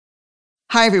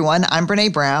Hi, everyone. I'm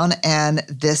Brené Brown, and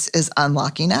this is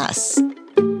Unlocking Us.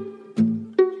 I'm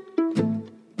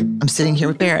sitting here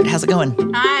with Barrett. How's it going?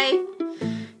 Hi.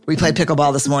 We played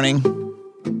pickleball this morning.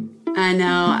 I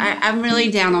know. I'm really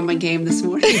down on my game this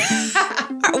morning.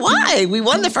 Why? We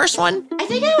won the first one. I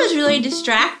think I was really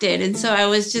distracted, and so I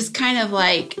was just kind of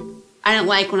like, I don't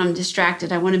like when I'm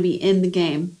distracted. I want to be in the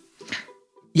game.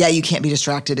 Yeah, you can't be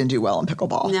distracted and do well in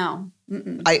pickleball. No.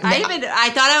 I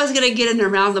thought I was going to get in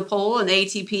around the pole in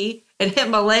ATP and hit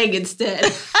my leg instead.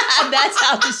 That's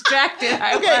how distracted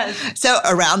I was. So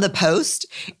around the post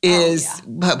is,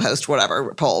 post,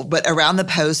 whatever, pole, but around the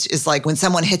post is like when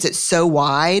someone hits it so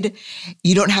wide,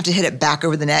 you don't have to hit it back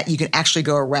over the net. You can actually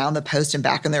go around the post and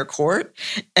back in their court.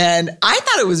 And I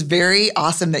thought it was very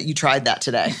awesome that you tried that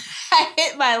today. I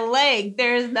hit my leg.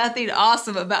 There's nothing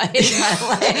awesome about hitting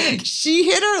my leg. She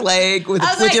hit her leg with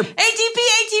your ATP,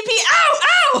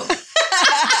 ow.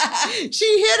 She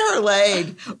hit her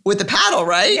leg with the paddle,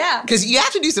 right? Yeah. Because you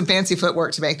have to do some fancy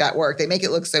footwork to make that work. They make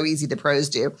it look so easy, the pros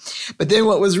do. But then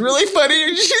what was really funny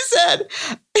is you said,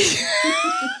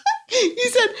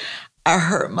 I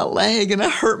hurt my leg and I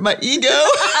hurt my ego.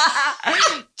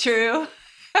 True.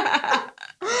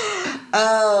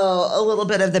 Oh, a little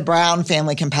bit of the Brown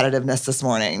family competitiveness this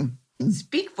morning.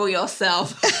 Speak for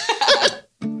yourself.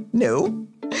 No.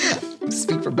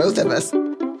 Speak for both of us.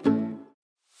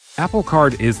 Apple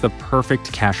Card is the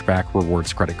perfect cashback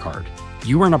rewards credit card.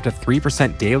 You earn up to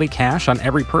 3% daily cash on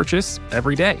every purchase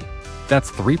every day.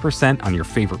 That's 3% on your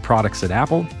favorite products at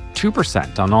Apple,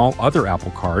 2% on all other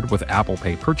Apple Card with Apple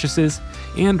Pay purchases,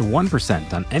 and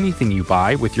 1% on anything you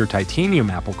buy with your titanium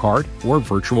Apple Card or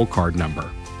virtual card number.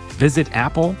 Visit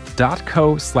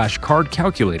apple.co/card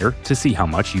calculator to see how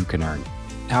much you can earn.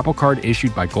 Apple Card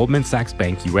issued by Goldman Sachs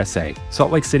Bank USA,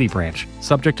 Salt Lake City branch,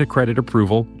 subject to credit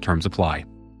approval, terms apply.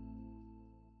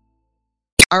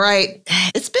 All right.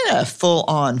 It's been a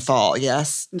full-on fall,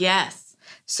 yes? Yes.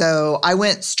 So I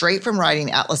went straight from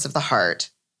writing Atlas of the Heart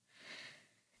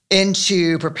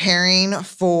into preparing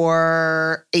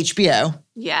for HBO.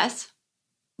 Yes.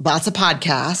 Lots of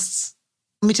podcasts.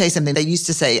 Let me tell you something. They used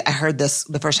to say, I heard this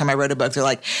the first time I wrote a book. They're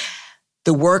like,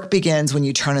 the work begins when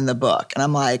you turn in the book. And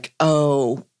I'm like,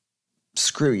 oh,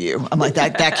 screw you. I'm like,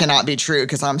 that cannot be true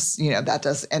because that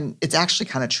does. And it's actually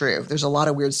kind of true. There's a lot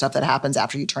of weird stuff that happens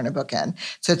after you turn a book in.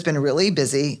 So it's been really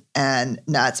busy and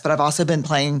nuts. But I've also been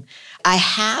playing. I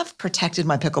have protected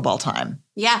my pickleball time.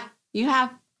 Yeah, you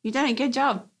have. You've done a good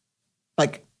job.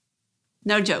 Like,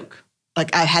 no joke.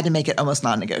 Like I had to make it almost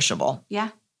non-negotiable.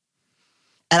 Yeah.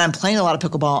 And I'm playing a lot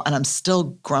of pickleball and I'm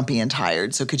still grumpy and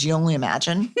tired. So could you only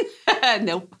imagine?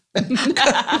 Nope.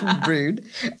 Rude.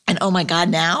 And oh my God,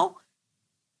 now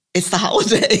it's the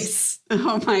holidays.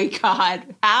 Oh my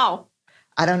God. How?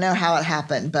 I don't know how it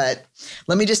happened, but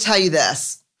let me just tell you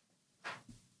this.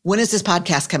 When is this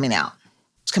podcast coming out?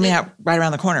 It's coming out right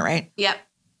around the corner, right? Yep.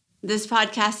 This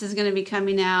podcast is going to be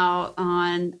coming out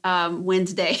on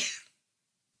Wednesday.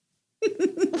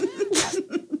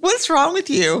 What's wrong with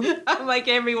you? I'm like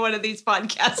every one of these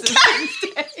podcasts is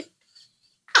Wednesday.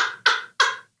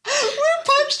 We're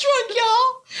punch drunk,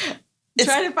 y'all.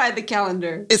 Try to find the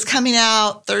calendar. It's coming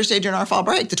out Thursday during our fall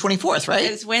break, the 24th, right?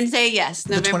 It's Wednesday, yes,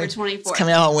 November 24th. It's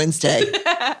coming out on Wednesday.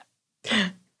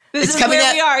 This is where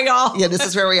we are, y'all. Yeah, this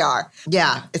is where we are.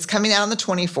 Yeah, it's coming out on the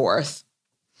 24th.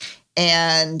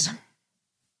 And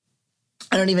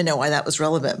I don't even know why that was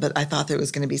relevant, but I thought there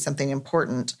was going to be something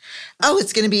important. Oh,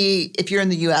 it's going to be, if you're in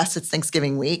the U.S., it's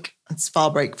Thanksgiving week. It's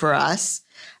fall break for us.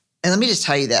 And let me just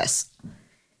tell you this.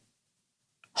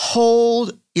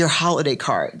 Hold your holiday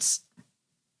cards,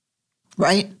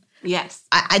 right? Yes.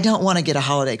 I don't want to get a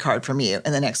holiday card from you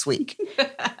in the next week.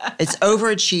 It's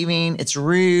overachieving. It's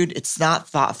rude. It's not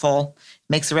thoughtful.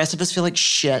 Makes the rest of us feel like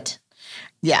shit.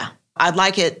 Yeah. I'd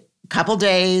like it a couple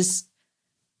days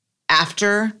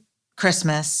after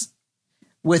Christmas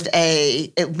with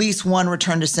at least one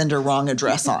return to sender wrong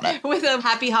address on it. With a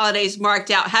happy holidays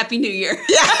marked out. Happy New Year.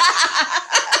 Yeah.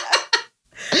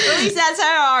 At least that's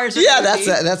how ours are. Yeah,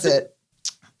 that's it.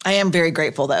 I am very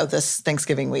grateful, though, this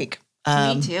Thanksgiving week.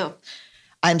 Me too.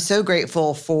 I'm so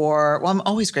grateful I'm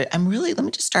always great. let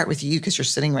me just start with you because you're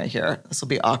sitting right here. This will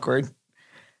be awkward.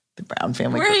 The Brown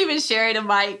family. We're even sharing a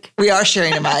mic. We are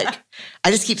sharing a mic.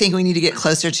 I just keep thinking we need to get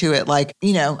closer to it. Like,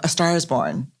 A Star is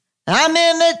Born. I'm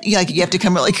in it. You have to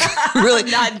come really. I'm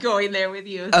not going there with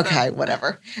you. Okay,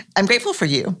 whatever. I'm grateful for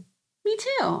you. Me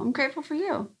too. I'm grateful for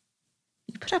you.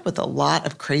 You put up with a lot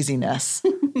of craziness.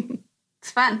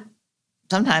 It's fun.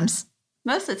 Sometimes.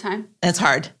 Most of the time. And it's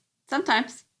hard.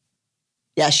 Sometimes.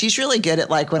 Yeah, she's really good at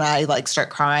when I start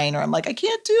crying or I'm like, I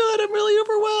can't do it. I'm really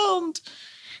overwhelmed.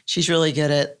 She's really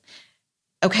good at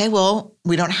okay, well,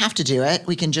 we don't have to do it.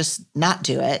 We can just not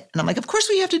do it. And I'm like, of course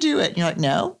we have to do it. And you're like,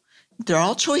 no, they're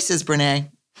all choices, Brené.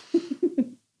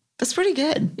 That's pretty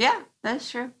good. Yeah,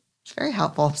 that's true. It's very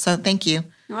helpful. So thank you.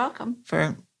 You're welcome.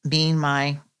 For being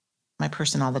my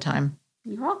person all the time.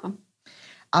 You're welcome.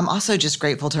 I'm also just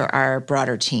grateful to our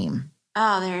broader team.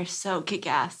 Oh, they're so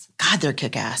kick-ass. God, they're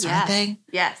kick-ass, yes. aren't they?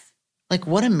 Yes. Like,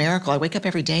 what a miracle. I wake up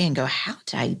every day and go, how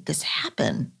did this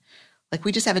happen? Like,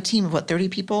 we just have a team of, 30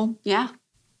 people? Yeah.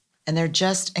 And they're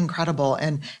just incredible.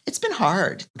 And it's been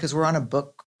hard because we're on a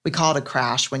book. We call it a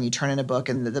crash when you turn in a book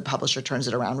and the publisher turns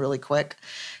it around really quick.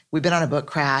 We've been on a book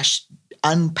crash,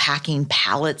 unpacking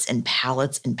pallets and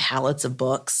pallets and pallets of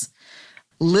books.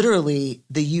 Literally,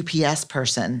 the UPS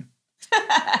person.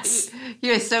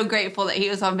 He was so grateful that he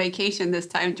was on vacation this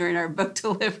time during our book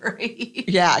delivery.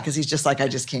 Yeah, because he's just like, I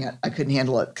just can't. I couldn't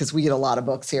handle it because we get a lot of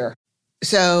books here.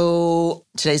 So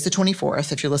today's the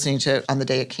 24th, if you're listening to on the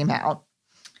day it came out.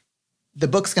 The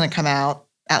book's going to come out,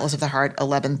 Atlas of the Heart,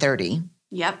 11:30.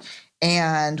 Yep.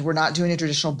 And we're not doing a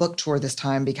traditional book tour this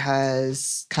time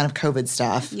because kind of COVID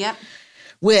stuff. Yep.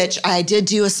 Which I did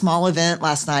do a small event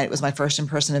last night. It was my first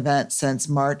in-person event since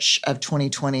March of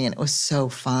 2020, and it was so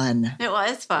fun. It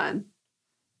was fun.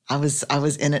 I was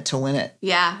in it to win it.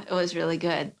 Yeah, it was really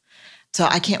good. So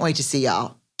I can't wait to see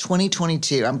y'all.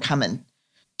 2022, I'm coming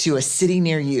to a city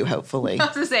near you, hopefully. I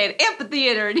was going to say an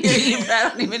amphitheater near you, but I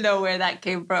don't even know where that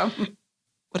came from.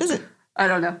 What is it? I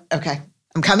don't know. Okay.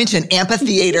 I'm coming to an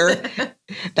amphitheater.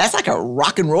 That's like a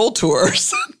rock and roll tour or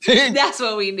something. That's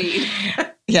what we need.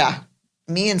 Yeah.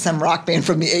 Me and some rock band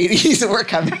from the 80s, we're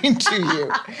coming to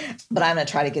you. But I'm going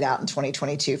to try to get out in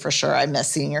 2022 for sure. I miss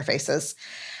seeing your faces.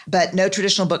 But no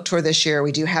traditional book tour this year.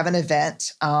 We do have an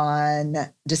event on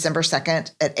December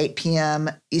 2nd at 8 p.m.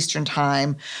 Eastern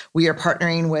Time. We are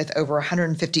partnering with over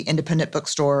 150 independent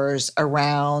bookstores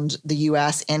around the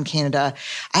U.S. and Canada.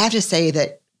 I have to say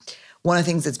that one of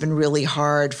the things that's been really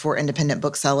hard for independent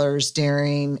booksellers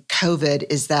during COVID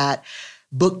is that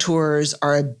book tours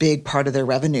are a big part of their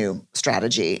revenue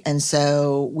strategy. And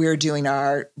so we're doing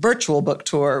our virtual book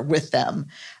tour with them.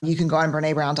 You can go on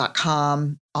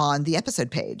BrenéBrown.com on the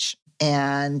episode page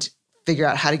and figure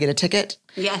out how to get a ticket.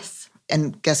 Yes.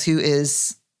 And guess who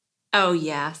is? Oh,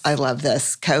 yes. I love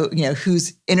this.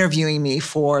 Who's interviewing me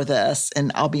for this?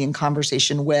 And I'll be in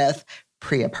conversation with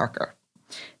Priya Parker,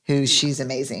 she's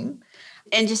amazing.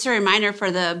 And just a reminder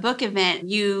for the book event,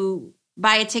 you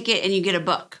buy a ticket and you get a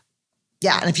book.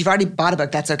 Yeah, and if you've already bought a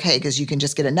book, that's okay because you can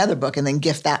just get another book and then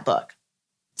gift that book.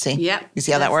 See? Yep. You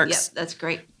see how that works? Yep, that's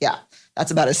great. Yeah,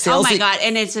 that's about as salesy. Oh my God,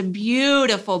 and it's a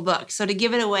beautiful book. So to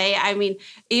give it away, I mean,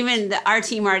 even our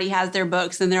team already has their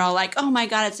books and they're all like, oh my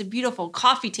God, it's a beautiful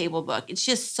coffee table book. It's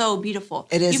just so beautiful.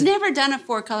 It is. You've never done a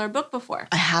 4-color book before.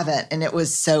 I haven't, and it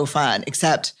was so fun,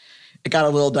 except it got a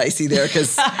little dicey there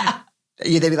because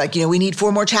they'd be like, we need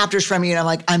 4 more chapters from you. And I'm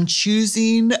like, I'm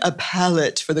choosing a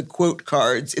palette for the quote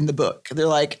cards in the book. They're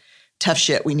like, tough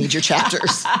shit, we need your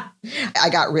chapters. I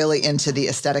got really into the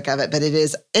aesthetic of it, but it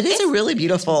is a really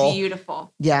beautiful.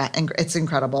 Beautiful. Yeah, and it's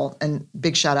incredible. And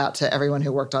big shout out to everyone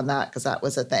who worked on that because that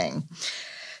was a thing.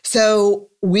 So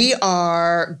we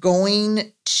are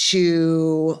going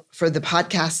to, for the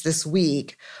podcast this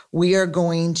week, we are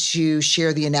going to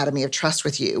share the anatomy of trust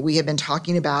with you. We have been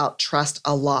talking about trust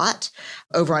a lot.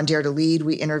 Over on Dare to Lead,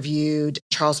 we interviewed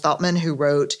Charles Feltman, who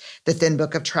wrote The Thin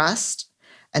Book of Trust,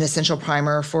 an essential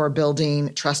primer for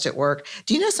building trust at work.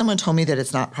 Do you know someone told me that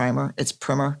it's not primer, it's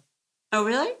primer? Oh,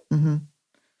 really? Mm-hmm.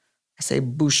 I say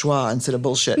bourgeois instead of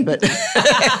bullshit, but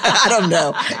I don't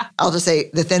know. I'll just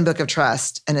say The Thin Book of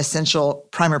Trust, an essential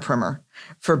primer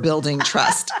for building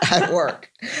trust at work.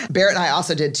 Barrett and I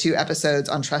also did 2 episodes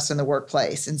on trust in the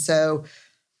workplace. And so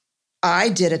I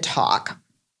did a talk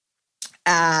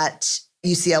at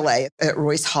UCLA at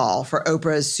Royce Hall for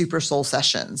Oprah's Super Soul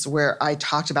Sessions, where I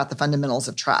talked about the fundamentals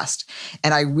of trust.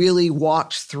 And I really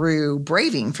walked through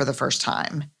braving for the first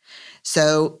time.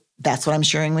 So that's what I'm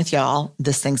sharing with y'all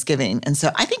this Thanksgiving. And so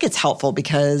I think it's helpful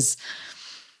because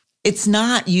it's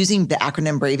not using the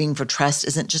acronym braving for trust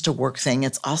isn't just a work thing.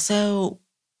 It's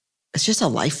just a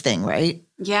life thing, right?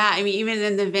 Yeah. I mean, even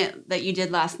in the event that you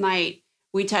did last night,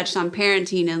 we touched on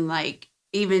parenting and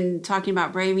even talking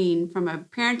about braving from a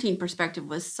parenting perspective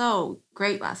was so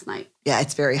great last night. Yeah,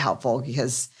 it's very helpful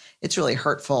because it's really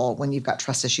hurtful when you've got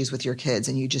trust issues with your kids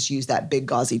and you just use that big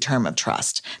gauzy term of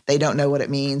trust. They don't know what it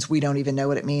means. We don't even know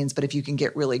what it means. But if you can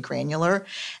get really granular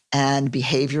and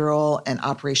behavioral and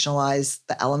operationalize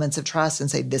the elements of trust and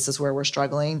say, this is where we're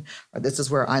struggling or this is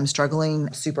where I'm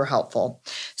struggling, super helpful.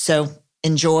 So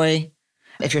enjoy.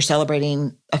 If you're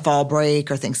celebrating a fall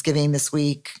break or Thanksgiving this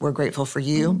week, we're grateful for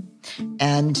you.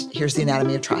 And here's the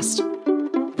anatomy of trust.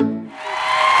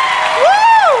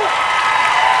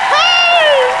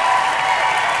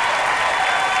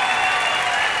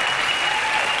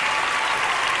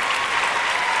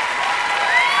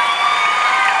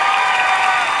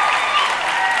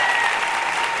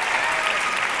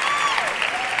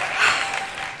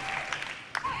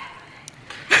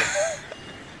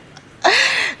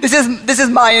 This is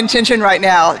my intention right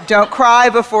now. Don't cry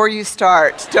before you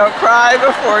start. Don't cry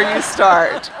before you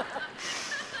start.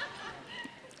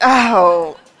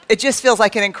 Oh, it just feels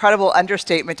like an incredible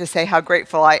understatement to say how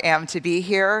grateful I am to be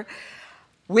here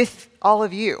with all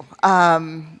of you.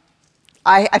 I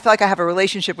feel like I have a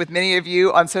relationship with many of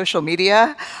you on social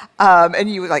media, and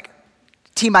you were like,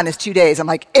 T-minus 2 days. I'm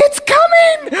like, it's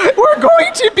coming! We're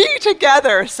going to be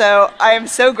together. So I am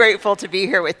so grateful to be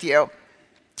here with you.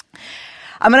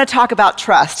 I'm going to talk about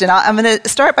trust, and I'm going to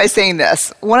start by saying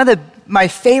this. One of my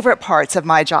favorite parts of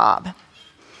my job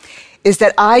is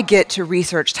that I get to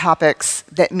research topics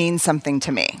that mean something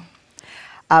to me.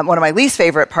 One of my least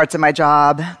favorite parts of my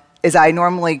job is I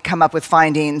normally come up with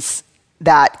findings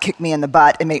that kick me in the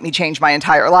butt and make me change my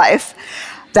entire life.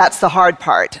 That's the hard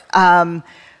part.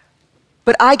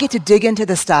 But I get to dig into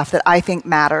the stuff that I think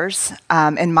matters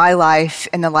in my life,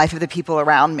 in the life of the people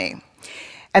around me.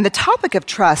 And the topic of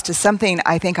trust is something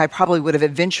I think I probably would have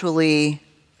eventually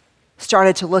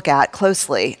started to look at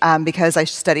closely because I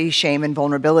study shame and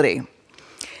vulnerability.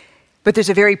 But there's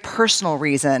a very personal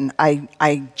reason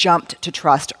I jumped to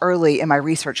trust early in my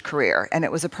research career, and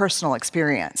it was a personal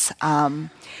experience.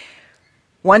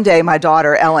 One day, my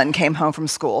daughter, Ellen, came home from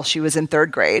school. She was in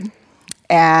 3rd grade,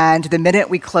 and the minute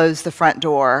we closed the front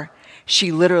door,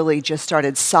 she literally just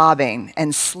started sobbing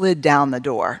and slid down the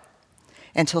door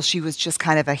until she was just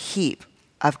kind of a heap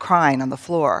of crying on the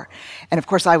floor. And of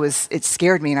course, it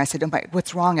scared me, and I said,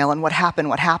 what's wrong, Ellen? What happened?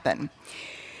 What happened?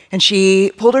 And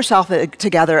she pulled herself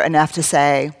together enough to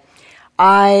say,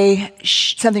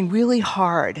 something really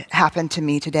hard happened to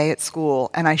me today at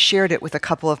school, and I shared it with a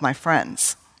couple of my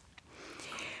friends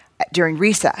during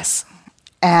recess.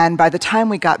 And by the time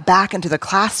we got back into the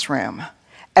classroom,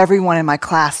 everyone in my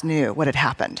class knew what had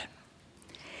happened.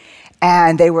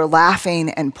 And they were laughing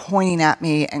and pointing at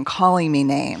me and calling me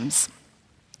names.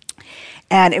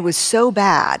 And it was so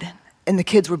bad, and the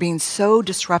kids were being so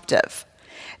disruptive,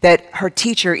 that her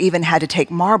teacher even had to take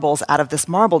marbles out of this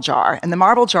marble jar. And the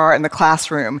marble jar in the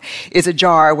classroom is a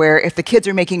jar where if the kids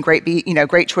are making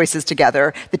great choices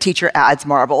together, the teacher adds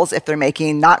marbles. If they're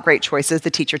making not great choices, the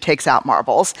teacher takes out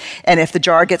marbles. And if the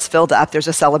jar gets filled up, there's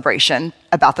a celebration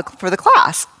for the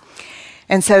class.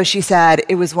 And so she said,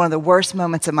 it was one of the worst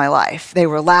moments of my life. They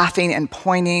were laughing and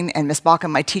pointing, and Miss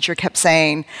Balkin, my teacher, kept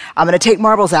saying, I'm going to take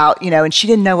marbles out, and she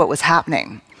didn't know what was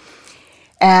happening.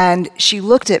 And she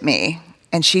looked at me,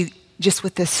 and she, just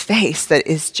with this face that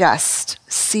is just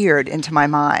seared into my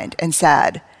mind, and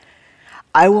said,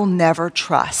 I will never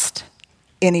trust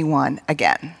anyone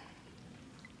again.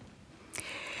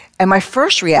 And my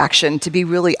first reaction, to be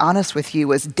really honest with you,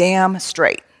 was damn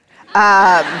straight.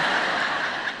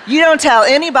 You don't tell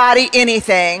anybody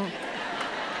anything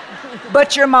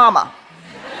but your mama.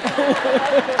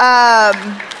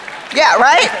 Yeah,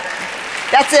 right?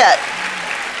 That's it.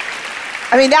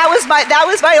 I mean, that was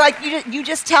my like, you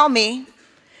just tell me.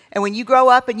 And when you grow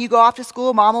up and you go off to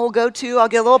school, mama will go too. I'll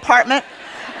get a little apartment.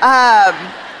 And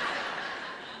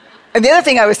the other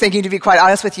thing I was thinking, to be quite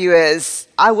honest with you, is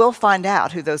I will find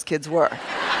out who those kids were.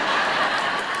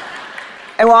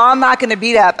 And while I'm not going to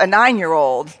beat up a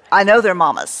 9-year-old, I know their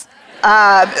mamas.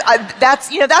 That's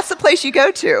the place you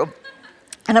go to.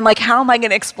 And I'm like, how am I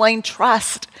going to explain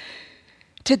trust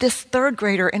to this 3rd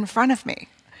grader in front of me?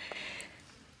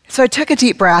 So I took a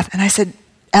deep breath and I said,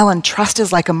 Ellen, trust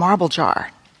is like a marble jar.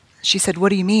 She said, what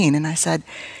do you mean? And I said,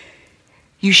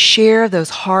 you share those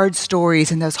hard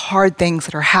stories and those hard things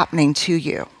that are happening to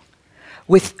you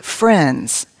with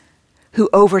friends who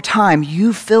over time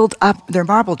you filled up their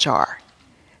marble jar.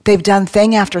 They've done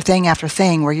thing after thing after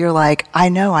thing where you're like, I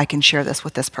know I can share this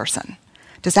with this person.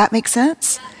 Does that make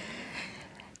sense?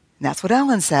 And that's what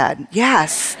Ellen said.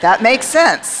 Yes, that makes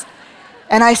sense.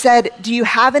 And I said, do you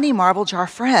have any marble jar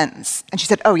friends? And she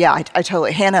said, oh yeah, I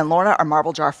totally. Hannah and Lorna are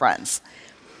marble jar friends.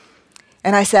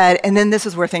 And I said, and then this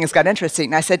is where things got interesting.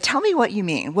 And I said, tell me what you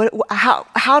mean.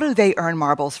 How do they earn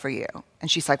marbles for you? And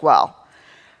she's like, well,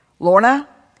 Lorna,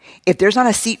 if there's not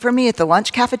a seat for me at the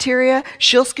lunch cafeteria,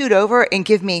 she'll scoot over and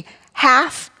give me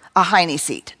half a Heine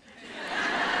seat.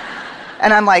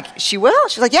 And I'm like, she will?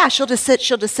 She's like, yeah, she'll just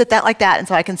sit that like that, and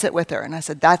so I can sit with her. And I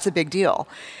said, that's a big deal.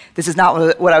 This is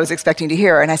not what I was expecting to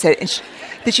hear. And I said,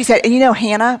 then she said, and you know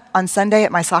Hannah, on Sunday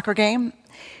at my soccer game?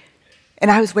 And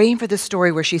I was waiting for this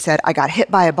story where she said, I got hit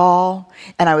by a ball,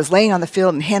 and I was laying on the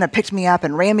field, and Hannah picked me up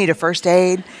and ran me to first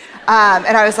aid. And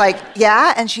I was like,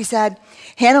 yeah? And she said,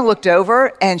 Hannah looked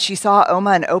over, and she saw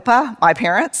Oma and Opa, my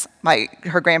parents,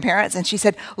 her grandparents, and she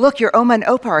said, look, your Oma and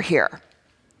Opa are here.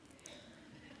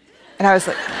 And I was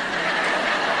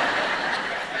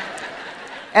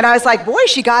like, boy,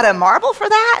 she got a marble for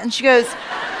that? And she goes,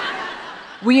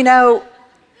 well,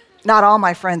 not all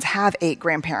my friends have 8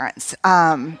 grandparents.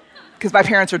 Because my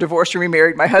parents are divorced and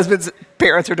remarried. My husband's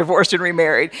parents are divorced and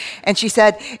remarried. And she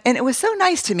said, and it was so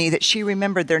nice to me that she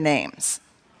remembered their names.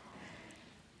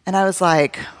 And I was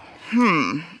like,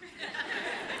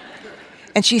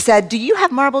 And she said, do you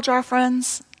have marble jar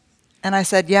friends? And I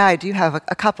said, yeah, I do have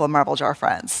a couple of marble jar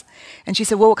friends. And she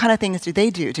said, well, what kind of things do they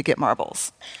do to get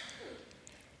marbles?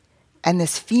 And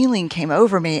this feeling came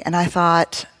over me, and I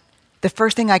thought, the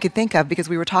first thing I could think of, because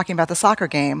we were talking about the soccer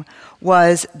game,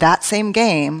 was that same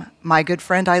game, my good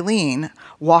friend Eileen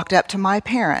walked up to my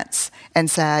parents and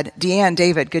said, Deanne,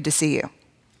 David, good to see you.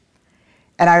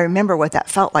 And I remember what that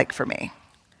felt like for me.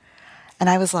 And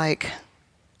I was like,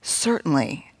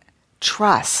 certainly,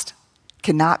 trust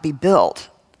cannot be built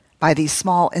by these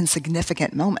small,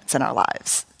 insignificant moments in our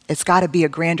lives. It's got to be a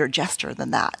grander gesture than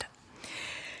that.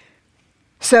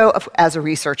 So, as a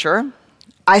researcher,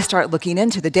 I start looking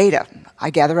into the data. I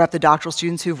gather up the doctoral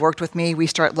students who've worked with me. We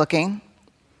start looking,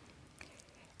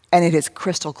 and it is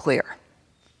crystal clear.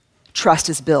 Trust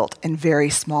is built in very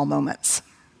small moments.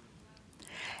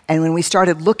 And when we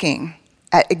started looking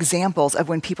at examples of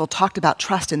when people talked about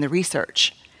trust in the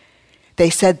research,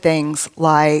 they said things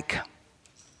like,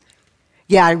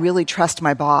 yeah, I really trust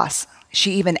my boss.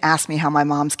 She even asked me how my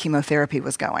mom's chemotherapy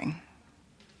was going.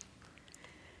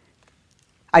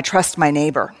 I trust my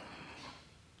neighbor.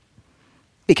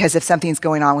 Because if something's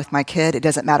going on with my kid, it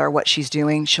doesn't matter what she's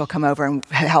doing, she'll come over and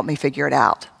help me figure it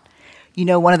out. You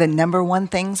know, one of the number one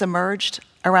things emerged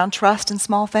around trust in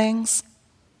small things?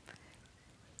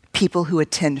 People who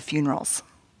attend funerals.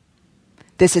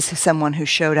 This is someone who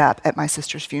showed up at my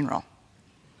sister's funeral.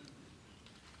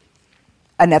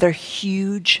 Another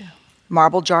huge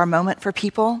marble jar moment for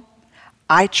people,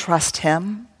 I trust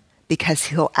him because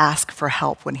he'll ask for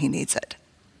help when he needs it.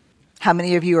 How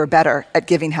many of you are better at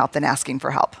giving help than asking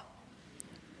for help?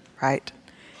 Right?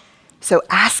 So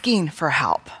asking for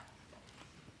help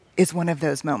is one of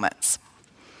those moments.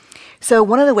 So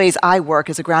one of the ways I work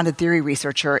as a grounded theory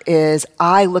researcher is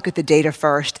I look at the data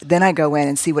first, then I go in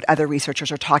and see what other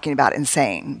researchers are talking about and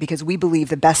saying, because we believe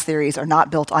the best theories are not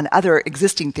built on other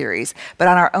existing theories, but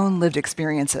on our own lived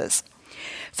experiences.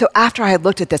 So after I had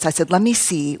looked at this, I said, let me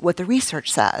see what the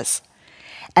research says.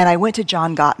 And I went to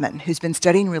John Gottman, who's been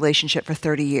studying relationship for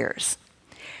 30 years.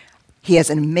 He has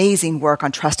an amazing work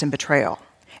on trust and betrayal.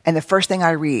 And the first thing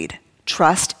I read,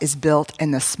 trust is built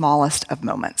in the smallest of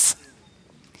moments.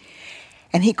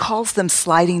 And he calls them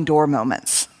sliding door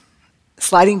moments.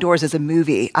 Sliding Doors is a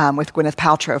movie with Gwyneth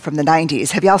Paltrow from the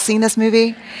 90s. Have y'all seen this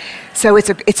movie? So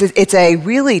it's a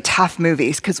really tough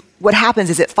movie because what happens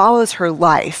is it follows her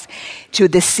life to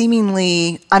this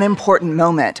seemingly unimportant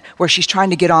moment where she's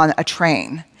trying to get on a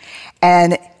train.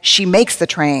 And she makes the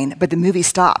train, but the movie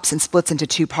stops and splits into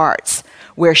 2 parts,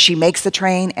 where she makes the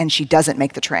train and she doesn't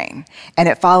make the train. And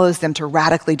it follows them to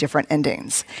radically different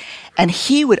endings. And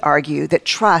he would argue that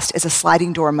trust is a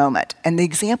sliding door moment. And the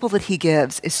example that he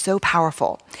gives is so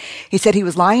powerful. He said he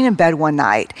was lying in bed one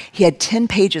night. He had 10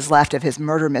 pages left of his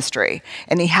murder mystery.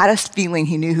 And he had a feeling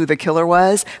he knew who the killer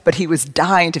was, but he was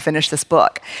dying to finish this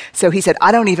book. So he said,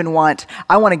 I want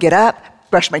to get up,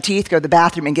 brush my teeth, go to the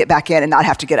bathroom, and get back in and not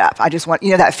have to get up. I just want,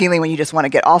 that feeling when you just want to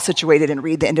get all situated and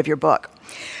read the end of your book.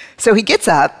 So he gets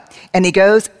up and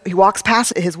he walks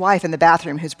past his wife in the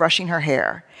bathroom who's brushing her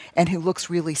hair and who looks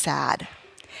really sad.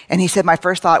 And he said, my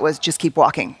first thought was, just keep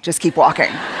walking, just keep walking.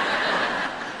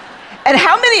 And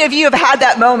how many of you have had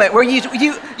that moment where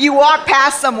you walk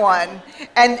past someone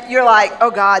and you're like, oh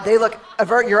God,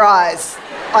 avert your eyes.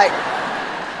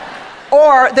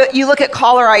 Or you look at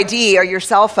caller ID or your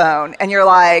cell phone and you're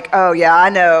like, oh yeah, I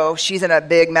know, she's in a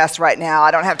big mess right now. I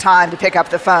don't have time to pick up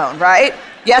the phone, right?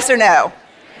 Yes or no?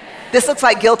 This looks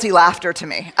like guilty laughter to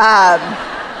me.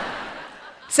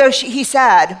 He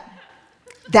said,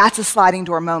 that's a sliding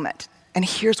door moment. And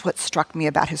here's what struck me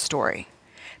about his story.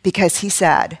 Because he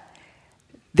said,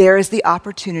 there is the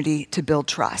opportunity to build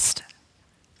trust.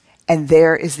 And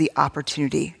there is the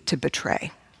opportunity to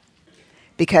betray.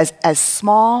 Because as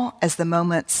small as the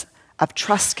moments of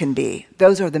trust can be,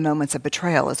 those are the moments of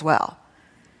betrayal as well.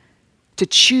 To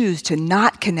choose to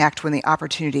not connect when the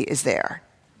opportunity is there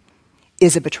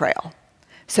is a betrayal.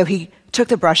 So he took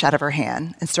the brush out of her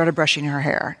hand and started brushing her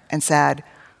hair and said,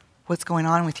 what's going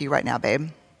on with you right now,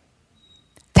 babe?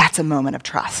 That's a moment of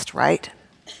trust, right?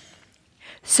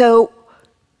 So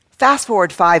fast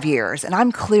forward 5 years, and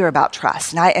I'm clear about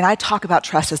trust, and I talk about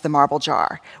trust as the marble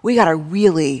jar. We got to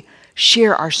really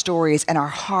share our stories and our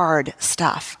hard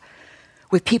stuff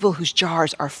with people whose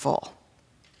jars are full.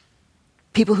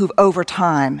 People who've, over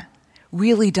time,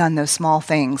 really done those small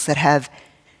things that have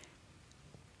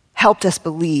helped us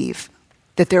believe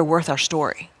that they're worth our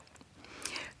story.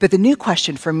 But the new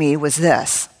question for me was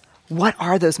this: what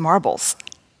are those marbles?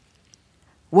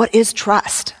 What is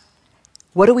trust?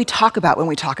 What do we talk about when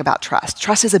we talk about trust?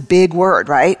 Trust is a big word,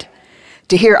 right?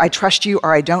 To hear I trust you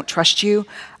or I don't trust you,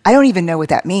 I don't even know what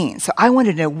that means. So I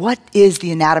wanted to know, what is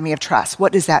the anatomy of trust?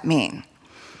 What does that mean?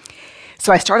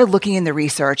 So I started looking in the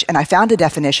research, and I found a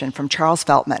definition from Charles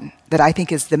Feltman that I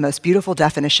think is the most beautiful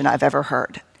definition I've ever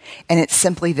heard. And it's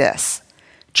simply this: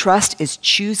 trust is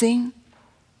choosing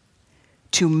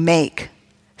to make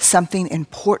something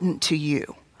important to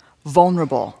you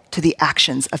vulnerable to the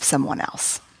actions of someone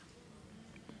else.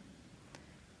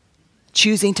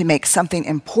 Choosing to make something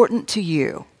important to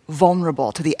you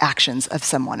vulnerable to the actions of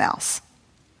someone else.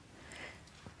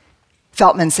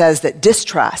 Feltman says that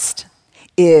distrust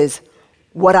is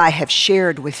what I have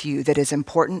shared with you that is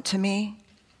important to me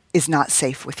is not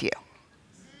safe with you.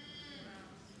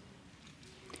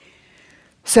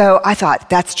 So I thought,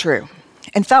 that's true.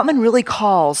 And Feltman really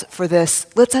calls for this,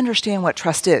 let's understand what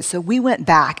trust is. So we went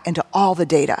back into all the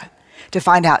data to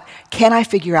find out, can I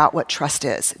figure out what trust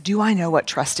is? Do I know what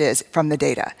trust is from the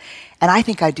data? And I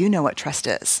think I do know what trust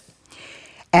is.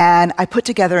 And I put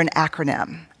together an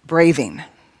acronym, BRAVING,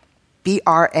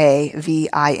 B-R-A-V-I-N-G,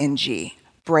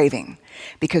 braving.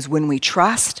 Because when we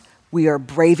trust, we are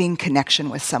braving connection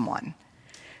with someone.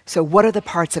 So what are the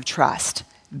parts of trust?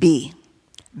 B,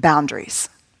 boundaries.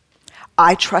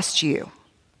 I trust you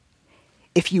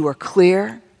if you are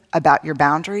clear about your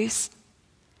boundaries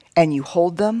and you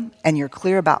hold them and you're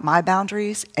clear about my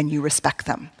boundaries and you respect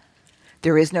them.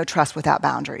 There is no trust without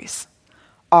boundaries.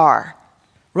 R,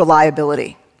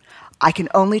 reliability. I can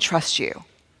only trust you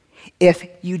if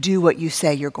you do what you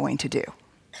say you're going to do,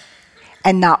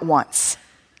 and not once.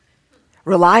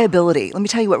 Reliability, let me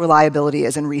tell you what reliability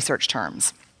is in research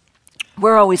terms.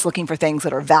 We're always looking for things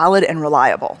that are valid and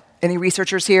reliable. Any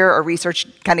researchers here or research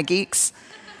kind of geeks?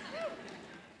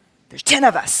 There's 10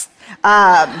 of us.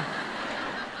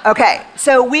 Okay,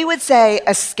 so we would say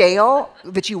a scale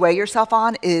that you weigh yourself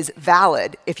on is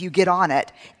valid if you get on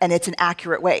it and it's an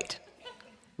accurate weight.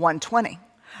 120.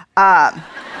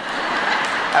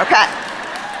 Okay.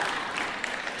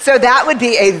 So that would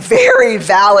be a very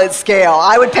valid scale.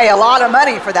 I would pay a lot of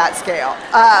money for that scale.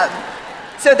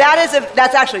 So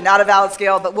that's actually not a valid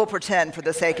scale, but we'll pretend for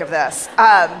the sake of this.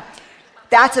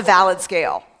 That's a valid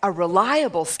scale. A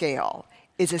reliable scale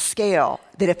is a scale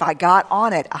that if I got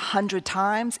on it 100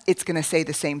 times, it's gonna say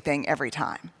the same thing every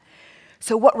time.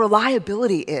 So what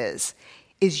reliability is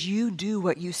you do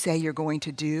what you say you're going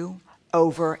to do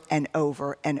over and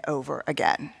over and over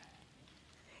again.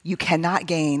 You cannot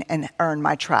gain and earn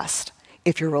my trust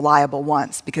if you're reliable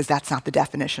once, because that's not the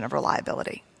definition of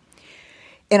reliability.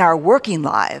 In our working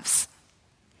lives,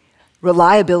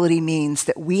 reliability means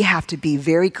that we have to be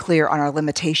very clear on our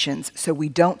limitations so we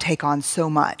don't take on so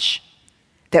much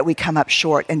that we come up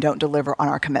short and don't deliver on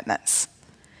our commitments.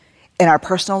 In our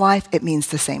personal life, it means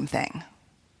the same thing.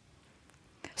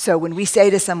 So when we say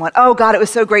to someone, oh God, it was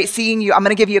so great seeing you, I'm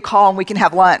gonna give you a call and we can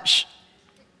have lunch.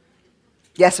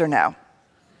 Yes or no?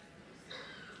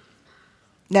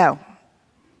 No.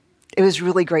 It was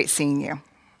really great seeing you.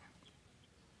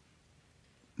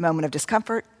 Moment of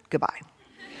discomfort, goodbye.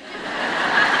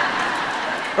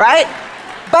 Right?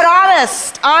 But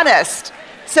honest.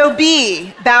 So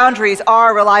B, boundaries.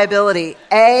 R, reliability.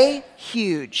 A,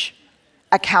 huge,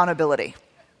 accountability.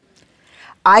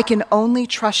 I can only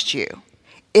trust you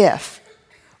if,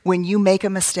 when you make a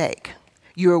mistake,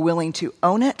 you are willing to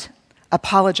own it,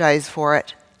 apologize for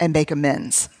it, and make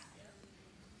amends.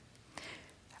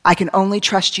 I can only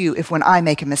trust you if, when I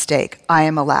make a mistake, I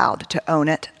am allowed to own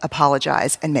it,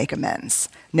 apologize, and make amends.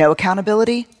 No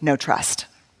accountability, no trust.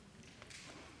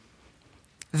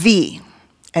 V,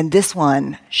 and this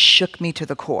one shook me to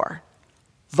the core.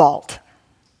 Vault.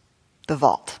 The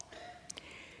vault.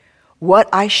 What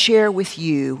I share with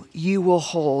you, you will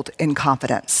hold in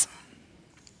confidence.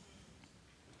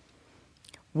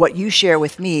 What you share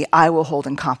with me, I will hold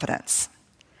in confidence.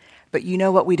 But you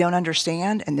know what we don't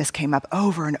understand? And this came up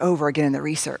over and over again in the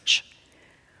research.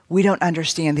 We don't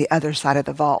understand the other side of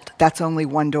the vault. That's only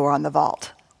one door on the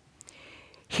vault.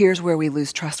 Here's where we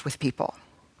lose trust with people.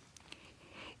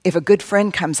 If a good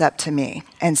friend comes up to me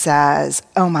and says,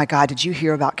 oh my God, did you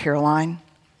hear about Caroline?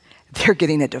 They're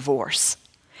getting a divorce.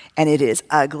 And it is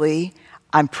ugly.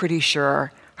 I'm pretty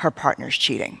sure her partner's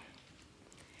cheating.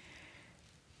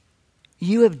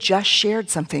 You have just shared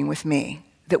something with me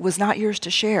that was not yours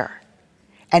to share.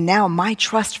 And now my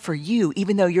trust for you,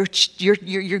 even though you're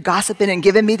gossiping and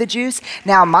giving me the juice,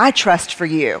 now my trust for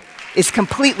you is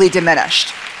completely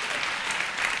diminished.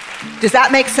 Does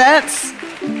that make sense?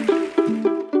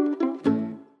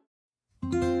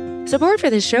 Support for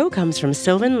this show comes from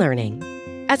Sylvan Learning.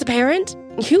 As a parent,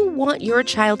 you want your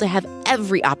child to have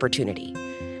every opportunity,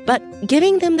 but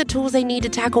giving them the tools they need to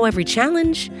tackle every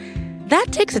challenge, that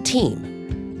takes a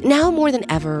team. Now more than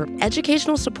ever,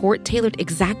 educational support tailored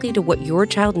exactly to what your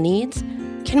child needs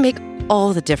can make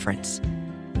all the difference.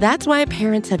 That's why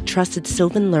parents have trusted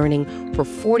Sylvan Learning for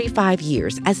 45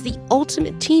 years as the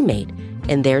ultimate teammate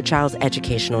in their child's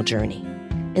educational journey,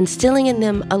 instilling in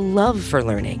them a love for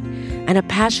learning and a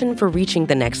passion for reaching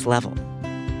the next level.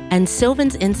 And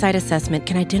Sylvan's Insight Assessment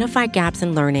can identify gaps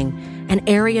in learning and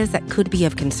areas that could be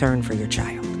of concern for your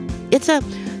child. It's a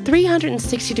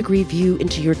 360-degree view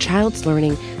into your child's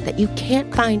learning that you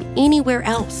can't find anywhere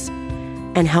else,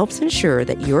 and helps ensure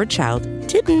that your child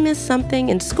didn't miss something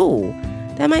in school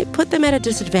that might put them at a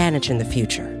disadvantage in the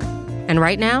future. And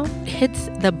right now, it's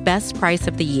the best price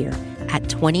of the year at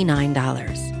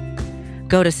 $29.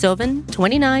 Go to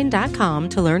sylvan29.com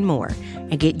to learn more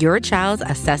and get your child's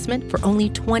assessment for only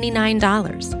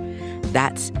 $29.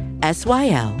 That's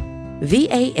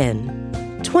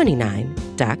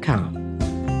SYLVAN29.com.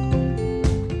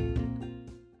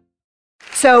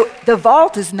 So the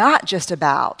vault is not just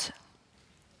about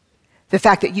the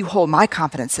fact that you hold my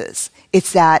confidences.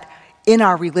 It's that in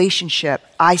our relationship,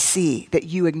 I see that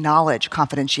you acknowledge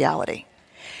confidentiality.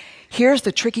 Here's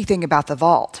the tricky thing about the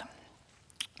vault.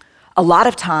 A lot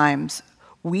of times,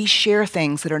 we share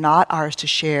things that are not ours to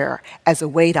share as a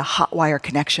way to hotwire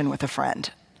connection with a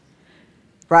friend,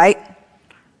 right?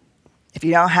 If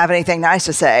you don't have anything nice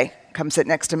to say, come sit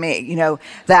next to me. You know,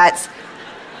 that's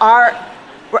our,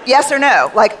 yes or no?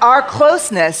 Like, our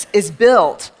closeness is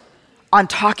built on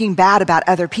talking bad about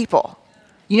other people.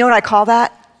 You know what I call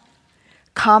that?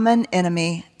 Common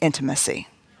enemy intimacy.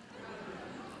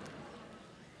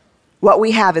 What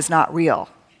we have is not real.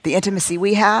 The intimacy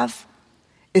we have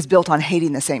is built on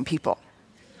hating the same people.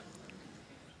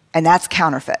 And that's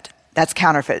counterfeit. That's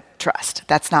counterfeit trust.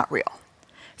 That's not real.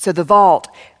 So the vault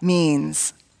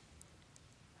means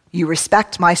you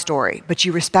respect my story, but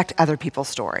you respect other people's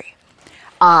story.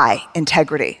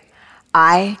 Integrity.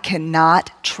 I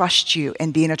cannot trust you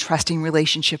and be in a trusting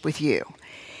relationship with you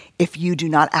if you do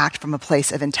not act from a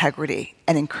place of integrity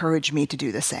and encourage me to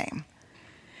do the same.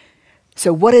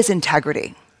 So what is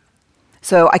integrity?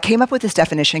 So I came up with this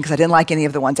definition because I didn't like any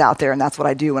of the ones out there, and that's what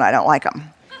I do when I don't like them.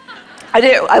 I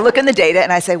do. I look in the data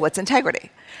and I say, what's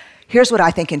integrity? Here's what I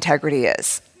think integrity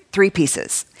is. 3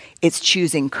 pieces. It's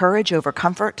choosing courage over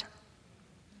comfort,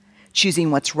 choosing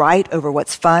what's right over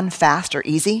what's fun, fast, or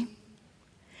easy,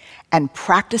 and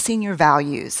practicing your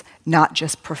values, not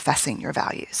just professing your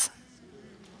values.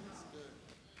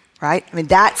 Right? I mean,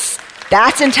 that's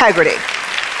integrity.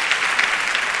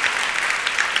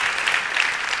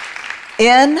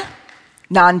 In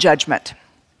non-judgment,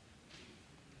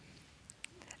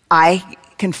 I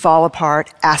can fall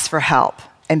apart, ask for help,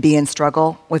 and be in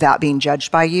struggle without being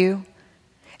judged by you,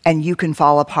 and you can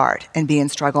fall apart and be in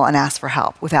struggle and ask for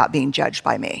help without being judged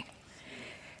by me,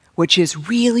 which is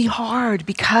really hard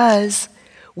because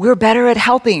we're better at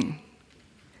helping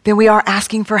than we are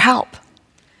asking for help.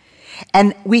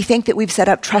 And we think that we've set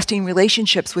up trusting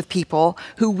relationships with people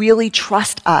who really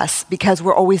trust us because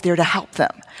we're always there to help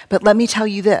them. But let me tell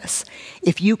you this,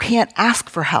 if you can't ask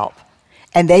for help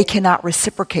and they cannot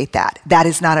reciprocate that, that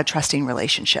is not a trusting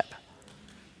relationship,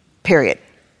 period.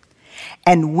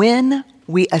 And when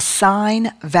we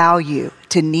assign value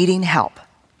to needing help,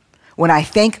 when I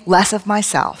think less of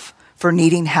myself for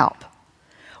needing help,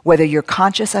 whether you're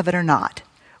conscious of it or not,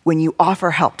 when you offer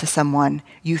help to someone,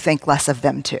 you think less of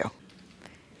them too.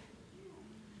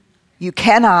 You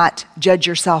cannot judge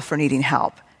yourself for needing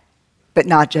help, but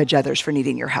not judge others for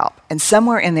needing your help. And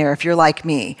somewhere in there, if you're like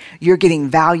me, you're getting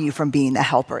value from being the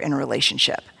helper in a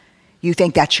relationship. You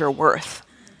think that's your worth.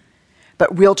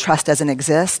 But real trust doesn't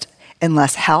exist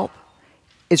unless help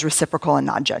is reciprocal and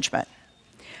non-judgment.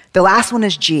 The last one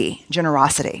is G,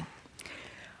 generosity.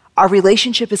 Our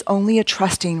relationship is only a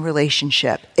trusting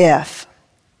relationship if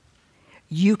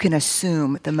you can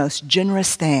assume the most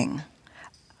generous thing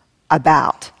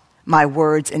about my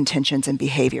words, intentions, and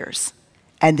behaviors,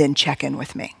 and then check in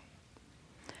with me.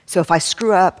 So if I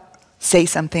screw up, say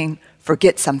something,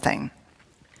 forget something,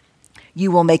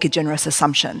 you will make a generous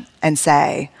assumption and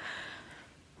say,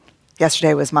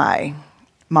 yesterday was my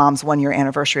mom's 1-year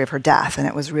anniversary of her death, and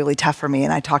it was really tough for me,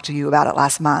 and I talked to you about it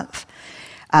last month.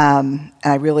 And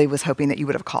I really was hoping that you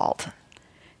would have called.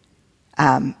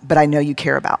 But I know you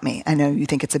care about me. I know you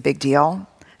think it's a big deal,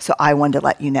 so I wanted to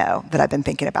let you know that I've been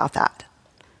thinking about that.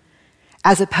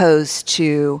 As opposed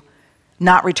to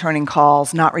not returning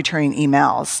calls, not returning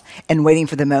emails, and waiting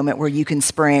for the moment where you can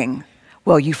spring,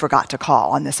 well, you forgot to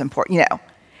call on this important,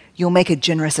 you'll make a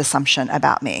generous assumption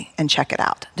about me and check it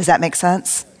out. Does that make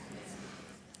sense?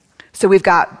 So we've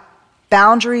got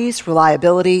boundaries,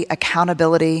 reliability,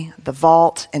 accountability, the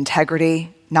vault,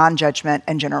 integrity, non-judgment,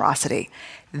 and generosity.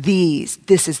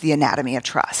 This is the anatomy of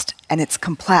trust, and it's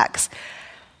complex.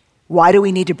 Why do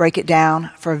we need to break it down?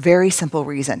 For a very simple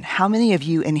reason. How many of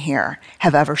you in here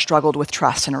have ever struggled with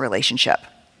trust in a relationship,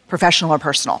 professional or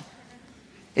personal?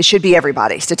 It should be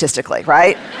everybody, statistically,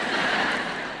 right?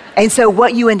 And so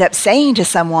what you end up saying to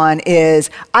someone is,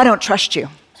 I don't trust you.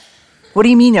 What do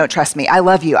you mean you don't trust me? I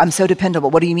love you. I'm so dependable.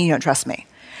 What do you mean you don't trust me?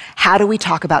 How do we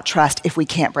talk about trust if we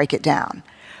can't break it down?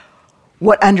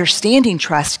 What understanding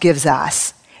trust gives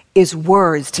us is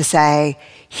words to say,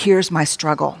 here's my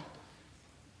struggle.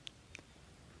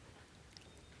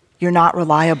 You're not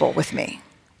reliable with me.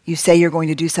 You say you're going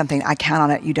to do something, I count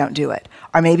on it, you don't do it.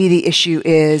 Or maybe the issue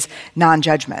is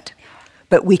non-judgment.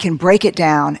 But we can break it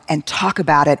down and talk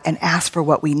about it and ask for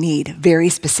what we need very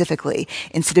specifically,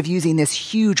 instead of using this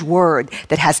huge word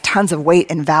that has tons of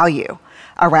weight and value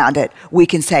around it. We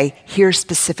can say, here's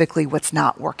specifically what's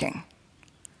not working.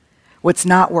 What's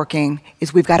not working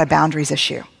is we've got a boundaries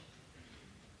issue.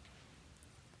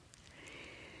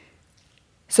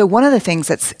 So one of the things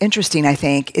that's interesting, I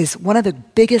think, is one of the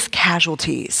biggest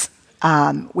casualties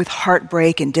with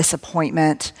heartbreak and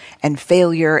disappointment and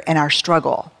failure and our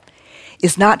struggle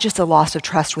is not just the loss of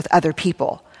trust with other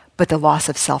people, but the loss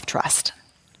of self-trust.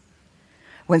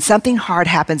 When something hard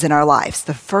happens in our lives,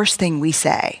 the first thing we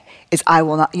say is,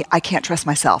 I can't trust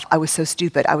myself. I was so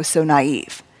stupid. I was so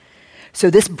naive. So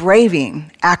this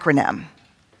braving acronym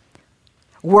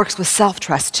works with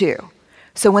self-trust too.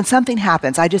 So when something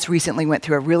happens, I just recently went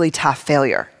through a really tough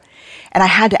failure, and I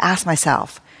had to ask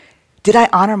myself, did I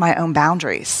honor my own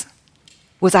boundaries?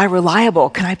 Was I reliable?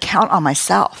 Can I count on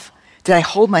myself? Did I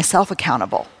hold myself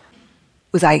accountable?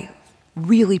 Was I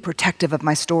really protective of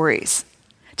my stories?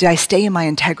 Did I stay in my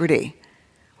integrity?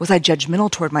 Was I judgmental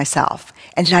toward myself?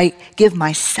 And did I give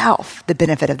myself the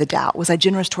benefit of the doubt? Was I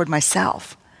generous toward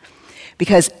myself?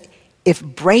 Because if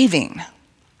braving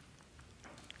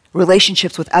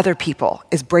relationships with other people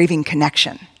is braving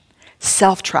connection,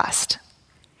 self-trust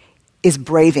is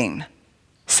braving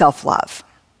self-love,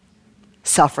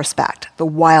 self-respect, the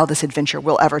wildest adventure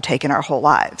we'll ever take in our whole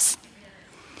lives.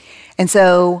 And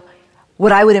so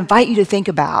what I would invite you to think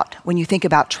about when you think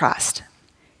about trust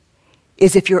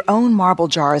is, if your own marble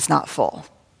jar is not full,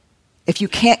 if you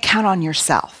can't count on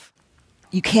yourself,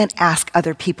 you can't ask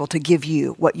other people to give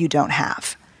you what you don't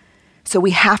have. So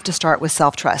we have to start with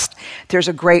self-trust. There's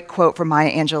a great quote from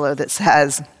Maya Angelou that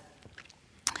says,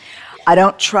 I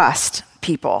don't trust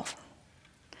people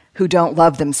who don't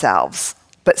love themselves,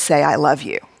 but say, I love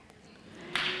you.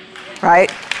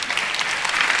 Right?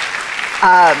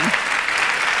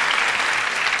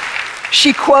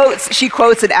 She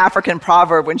quotes an African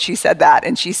proverb when she said that,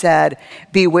 and she said,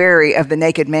 be wary of the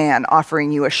naked man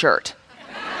offering you a shirt.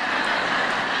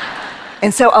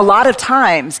 And so a lot of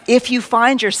times, if you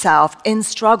find yourself in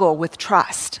struggle with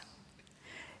trust,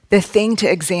 the thing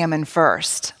to examine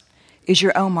first is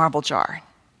your own marble jar.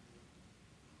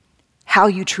 How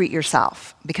you treat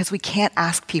yourself, because we can't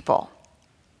ask people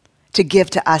to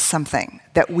give to us something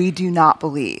that we do not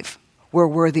believe we're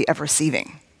worthy of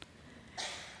receiving.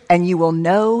 And you will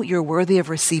know you're worthy of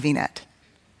receiving it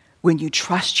when you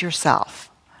trust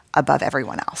yourself above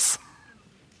everyone else.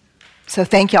 So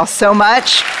thank y'all so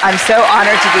much. I'm so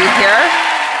honored to be here.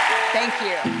 Thank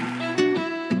you.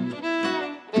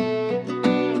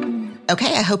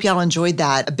 Okay, I hope y'all enjoyed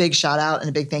that. A big shout out and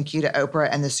a big thank you to Oprah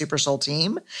and the Super Soul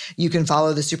team. You can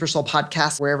follow the Super Soul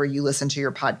podcast wherever you listen to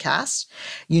your podcast.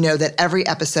 You know that every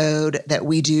episode that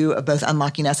we do of both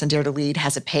Unlocking Us and Dare to Lead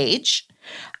has a page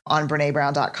on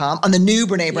BrenéBrown.com, on the new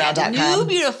BrenéBrown.com. Yeah, the new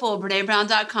beautiful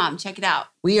BrenéBrown.com. Check it out.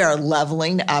 We are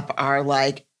leveling up our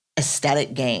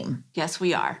aesthetic game. Yes,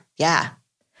 we are. Yeah.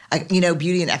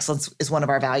 Beauty and excellence is one of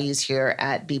our values here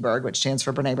at BBERG, which stands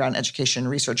for Brené Brown Education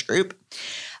Research Group.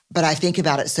 But I think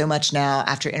about it so much now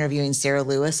after interviewing Sarah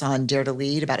Lewis on Dare to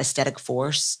Lead about aesthetic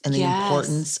force and the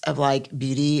importance of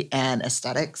beauty and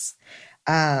aesthetics.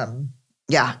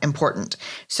 Important.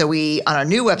 So we, on our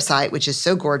new website, which is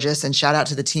so gorgeous, and shout out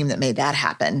to the team that made that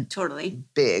happen. Totally.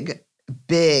 Big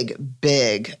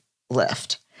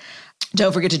lift.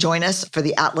 Don't forget to join us for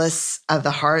the Atlas of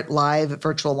the Heart live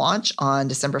virtual launch on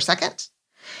December 2nd.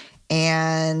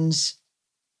 And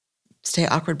stay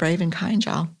awkward, brave, and kind,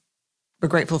 y'all. We're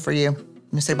grateful for you. I'm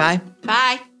going to say bye.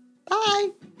 Bye. Bye.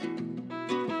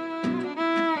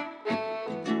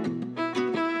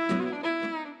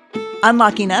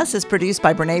 Unlocking Us is produced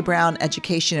by Brené Brown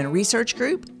Education and Research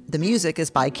Group. The music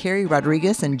is by Carrie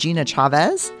Rodriguez and Gina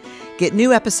Chavez. Get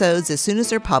new episodes as soon as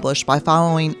they're published by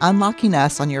following Unlocking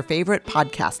Us on your favorite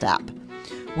podcast app.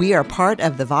 We are part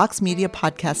of the Vox Media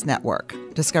Podcast Network.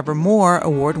 Discover more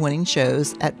award-winning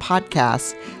shows at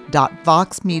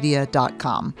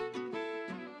podcasts.voxmedia.com.